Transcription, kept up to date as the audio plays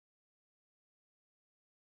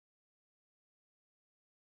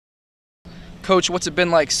Coach, what's it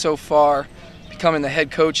been like so far becoming the head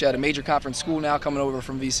coach at a major conference school now, coming over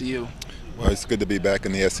from VCU? Well, it's good to be back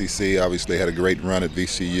in the SEC. Obviously had a great run at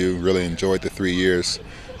VCU. Really enjoyed the 3 years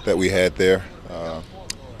that we had there.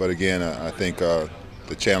 But again, I think the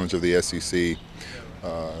challenge of the SEC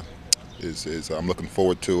is I'm looking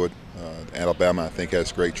forward to it. Alabama, I think,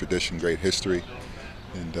 has great tradition, great history,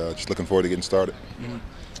 and just looking forward to getting started.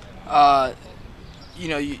 You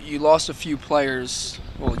know, you lost a few players.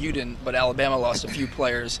 Well, you didn't, but Alabama lost a few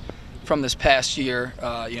players from this past year.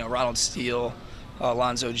 You know, Ronald Steele,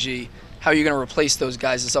 Alonzo G. How are you going to replace those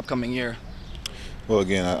guys this upcoming year? Well,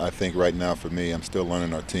 again, I think right now for me, I'm still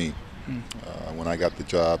learning our team. When I got the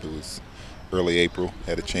job, it was early April.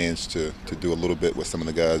 Had a chance to do a little bit with some of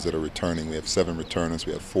the guys that are returning. We have 7 returners.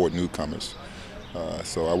 We have 4 newcomers.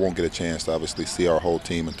 So I won't get a chance to obviously see our whole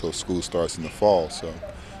team until school starts in the fall. So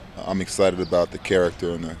I'm excited about the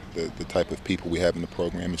character and the type of people we have in the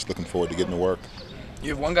program. Just looking forward to getting to work. You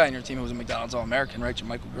have one guy in your team who was a McDonald's All-American, right?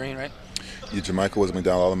 JaMychal Green, right? Yeah, JaMychal was a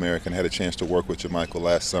McDonald's All-American. Had a chance to work with JaMychal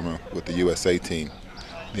last summer with the USA team,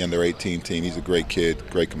 the under-18 team. He's a great kid,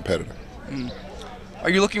 great competitor. Are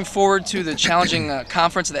you looking forward to the challenging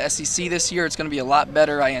conference of the SEC this year? It's going to be a lot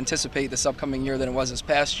better, I anticipate, this upcoming year than it was this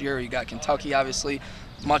past year. You got Kentucky, obviously,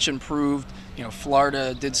 much improved. You know,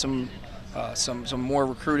 Florida did some more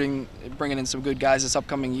recruiting, bringing in some good guys this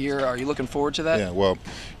upcoming year. Are you looking forward to that? Yeah, well,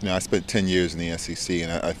 you know, I spent 10 years in the SEC,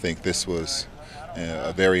 and I think this was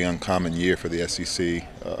a very uncommon year for the SEC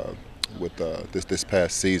with this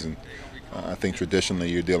past season. I think traditionally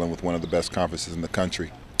you're dealing with one of the best conferences in the country,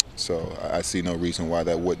 so I see no reason why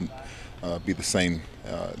that wouldn't be the same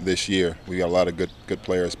this year. We got a lot of good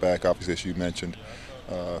players back, obviously, as you mentioned.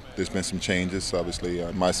 There's been some changes, obviously,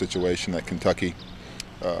 in my situation at Kentucky.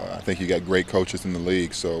 I think you got great coaches in the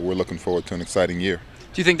league, so we're looking forward to an exciting year.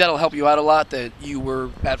 Do you think that'll help you out a lot, that you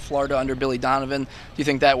were at Florida under Billy Donovan? Do you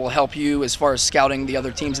think that will help you as far as scouting the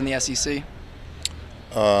other teams in the SEC?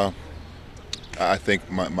 I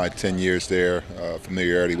think my 10 years there,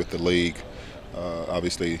 familiarity with the league,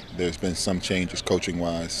 obviously there's been some changes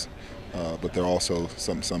coaching-wise, but there are also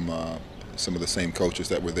some of the same coaches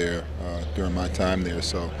that were there during my time there.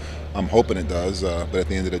 So I'm hoping it does, but at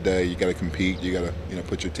the end of the day, you got to compete. You got to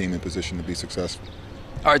put your team in position to be successful.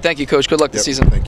 All right, thank you, Coach. Good luck this season. Thank you.